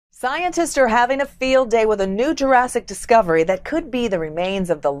Scientists are having a field day with a new Jurassic discovery that could be the remains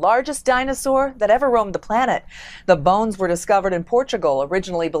of the largest dinosaur that ever roamed the planet. The bones were discovered in Portugal,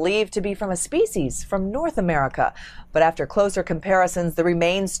 originally believed to be from a species from North America. But after closer comparisons, the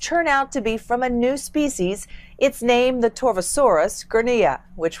remains turn out to be from a new species. It's named the Torvosaurus guernea,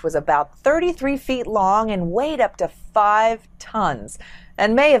 which was about 33 feet long and weighed up to 5 tons,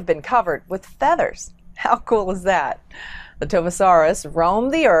 and may have been covered with feathers. How cool is that? The Torvosaurus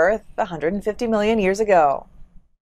roamed the Earth 150 million years ago.